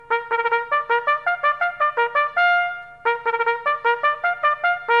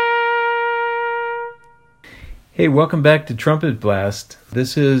Hey, welcome back to Trumpet Blast.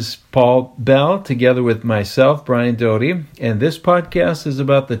 This is Paul Bell together with myself, Brian Doty, and this podcast is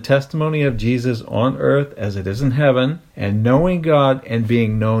about the testimony of Jesus on earth as it is in heaven, and knowing God and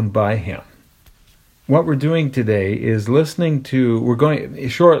being known by Him. What we're doing today is we're going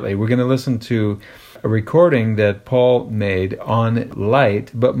to listen to a recording that Paul made on light,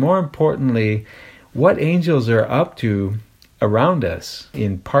 but more importantly, what angels are up to around us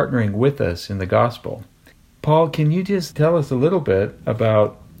in partnering with us in the gospel. Paul, can you just tell us a little bit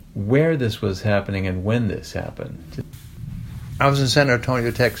about where this was happening and when this happened? I was in San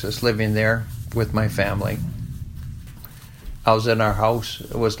Antonio, Texas, living there with my family. I was in our house.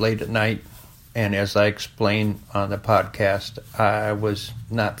 It was late at night, and as I explained on the podcast, I was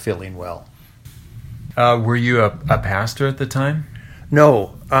not feeling well. Were you a pastor at the time?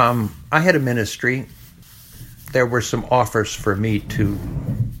 No, I had a ministry. There were some offers for me to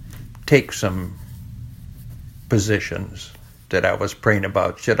take some positions that I was praying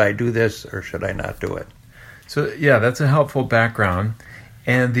about. Should I do this or should I not do it? So, yeah, that's a helpful background.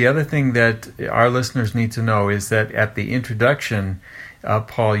 And the other thing that our listeners need to know is that at the introduction,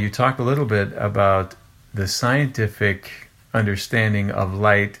 Paul, you talk a little bit about the scientific understanding of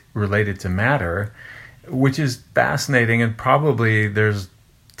light related to matter, which is fascinating, and probably there's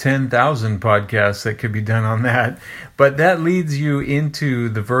 10,000 podcasts that could be done on that. But that leads you into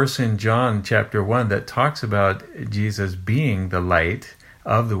the verse in John chapter 1 that talks about Jesus being the light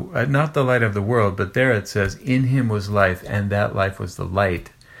of the, not the light of the world, but there it says, in him was life, and that life was the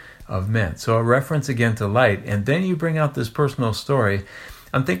light of men. So a reference again to light. And then you bring out this personal story.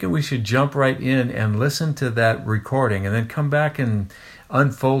 I'm thinking we should jump right in and listen to that recording and then come back and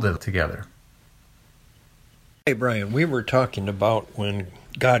unfold it together. Hey, Brian, we were talking about when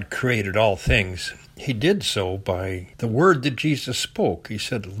God created all things. He did so by the word that Jesus spoke. He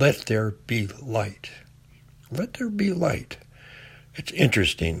said, "Let there be light." Let there be light. It's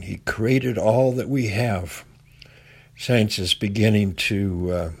interesting. He created all that we have. Science is beginning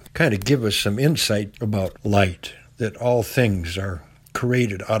to kind of give us some insight about light, that all things are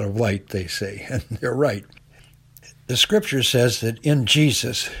created out of light, they say, and they're right. The scripture says that in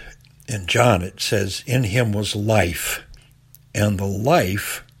Jesus, in John it says, in him was life, and the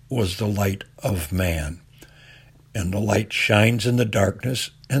life was the light of man. And the light shines in the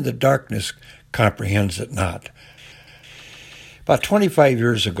darkness, and the darkness comprehends it not. About 25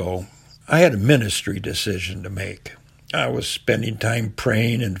 years ago, I had a ministry decision to make. I was spending time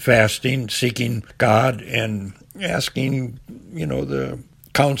praying and fasting, seeking God, and asking, the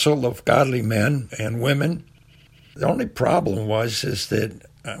counsel of godly men and women. The only problem was that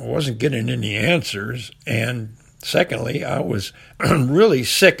I wasn't getting any answers, and secondly, I was really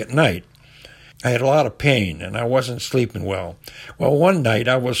sick at night. I had a lot of pain, and I wasn't sleeping well. Well, one night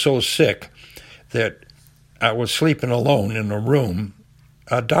I was so sick that I was sleeping alone in a room.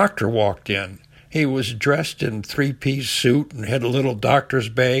 A doctor walked in. He was dressed in three-piece suit and had a little doctor's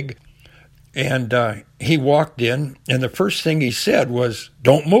bag. And he walked in, and the first thing he said was,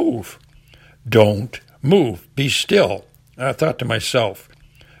 "Don't move. Don't move. Be still." I thought to myself,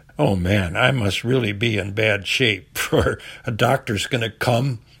 oh man, I must really be in bad shape for a doctor's going to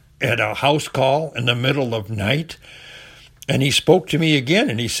come at a house call in the middle of night. And he spoke to me again,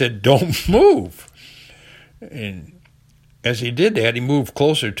 and he said, "Don't move." And as he did that, he moved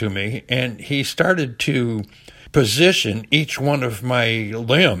closer to me, and he started to position each one of my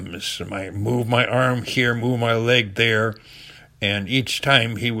limbs. Move my arm here, move my leg there. And each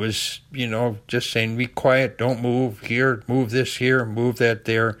time he was, just saying, "Be quiet, don't move here, move this here, move that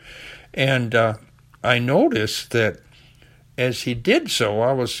there." And I noticed that as he did so,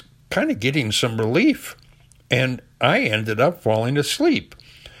 I was kind of getting some relief. And I ended up falling asleep.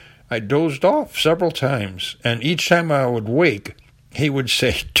 I dozed off several times. And each time I would wake, he would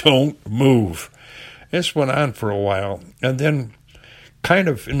say, "Don't move." This went on for a while. And then kind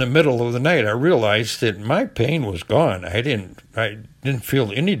of in the middle of the night, I realized that my pain was gone. I didn't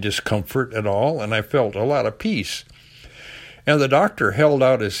feel any discomfort at all, and I felt a lot of peace. And the doctor held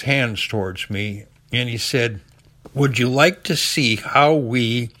out his hands towards me, and he said, "Would you like to see how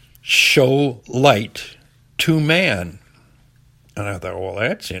we show light to man?" And I thought, well,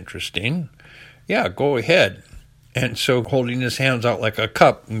 that's interesting. Yeah, go ahead. And so holding his hands out like a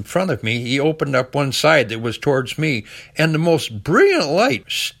cup in front of me, he opened up one side that was towards me, and the most brilliant light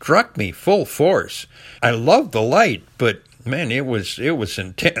struck me full force. I loved the light, but man, it was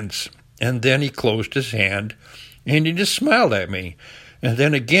intense. And then he closed his hand, and he just smiled at me. And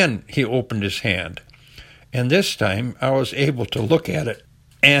then again, he opened his hand. And this time, I was able to look at it,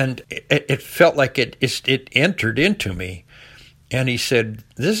 and it felt like it entered into me. And he said,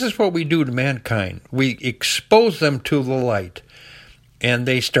 this is what we do to mankind. We expose them to the light, and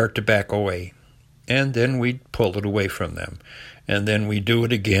they start to back away. And then we pull it away from them. And then we do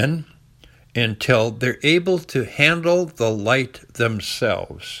it again until they're able to handle the light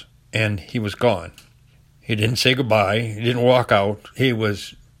themselves. And he was gone. He didn't say goodbye. He didn't walk out. He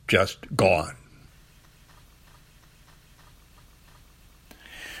was just gone.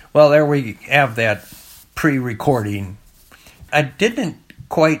 Well, there we have that pre-recording. I didn't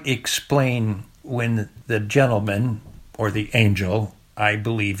quite explain when the gentleman, or the angel, I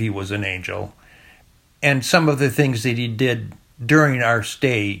believe he was an angel, and some of the things that he did during our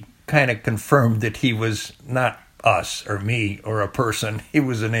stay kind of confirmed that he was not us or me or a person. He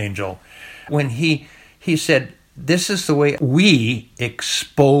was an angel. When he said, this is the way we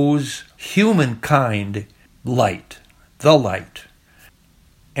expose humankind light, the light.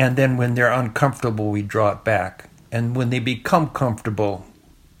 And then when they're uncomfortable, we draw it back. And when they become comfortable,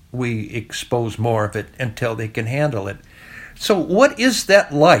 we expose more of it until they can handle it. So what is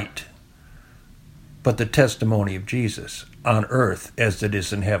that light but the testimony of Jesus on earth as it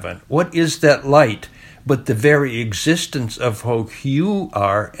is in heaven? What is that light but the very existence of who you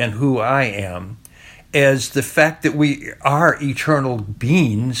are and who I am, as the fact that we are eternal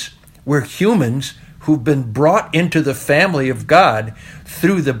beings? We're humans who've been brought into the family of God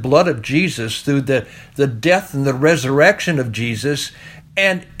through the blood of Jesus, through the death and the resurrection of Jesus,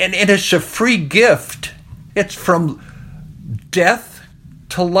 and it's a free gift. It's from death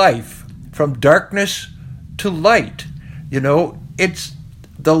to life, from darkness to light. It's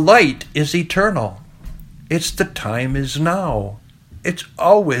the light is eternal. It's the time is now. It's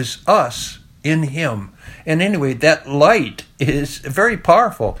always us in Him. And anyway, that light is very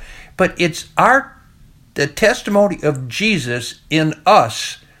powerful, but it's the testimony of Jesus in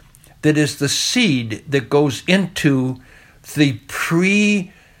us that is the seed that goes into the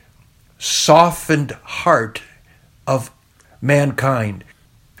pre-softened heart of mankind.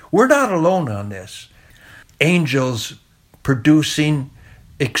 We're not alone on this. Angels producing,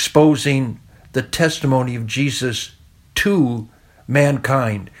 exposing the testimony of Jesus to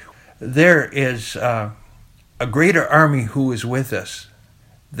mankind. There is a greater army who is with us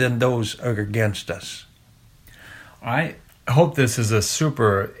than those are against us. I hope this is a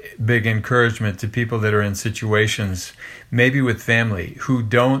super big encouragement to people that are in situations, maybe with family, who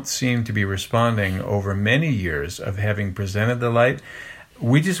don't seem to be responding over many years of having presented the light.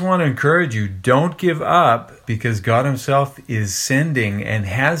 We just want to encourage you, don't give up, because God Himself is sending and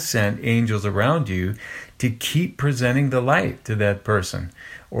has sent angels around you to keep presenting the light to that person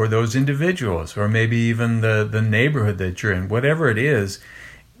or those individuals, or maybe even the neighborhood that you're in. Whatever it is,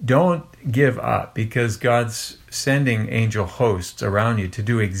 don't give up, because God's sending angel hosts around you to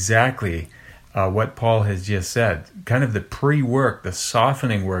do exactly what Paul has just said, kind of the pre-work, the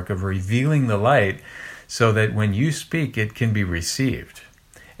softening work of revealing the light so that when you speak, it can be received.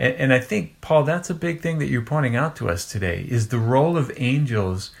 And I think, Paul, that's a big thing that you're pointing out to us today, is the role of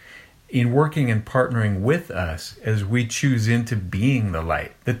angels in working and partnering with us as we choose into being the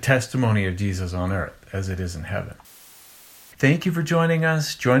light, the testimony of Jesus on earth as it is in heaven. Thank you for joining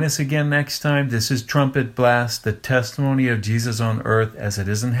us. Join us again next time. This is Trumpet Blast, the testimony of Jesus on earth as it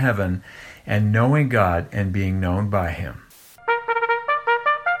is in heaven, and knowing God and being known by Him.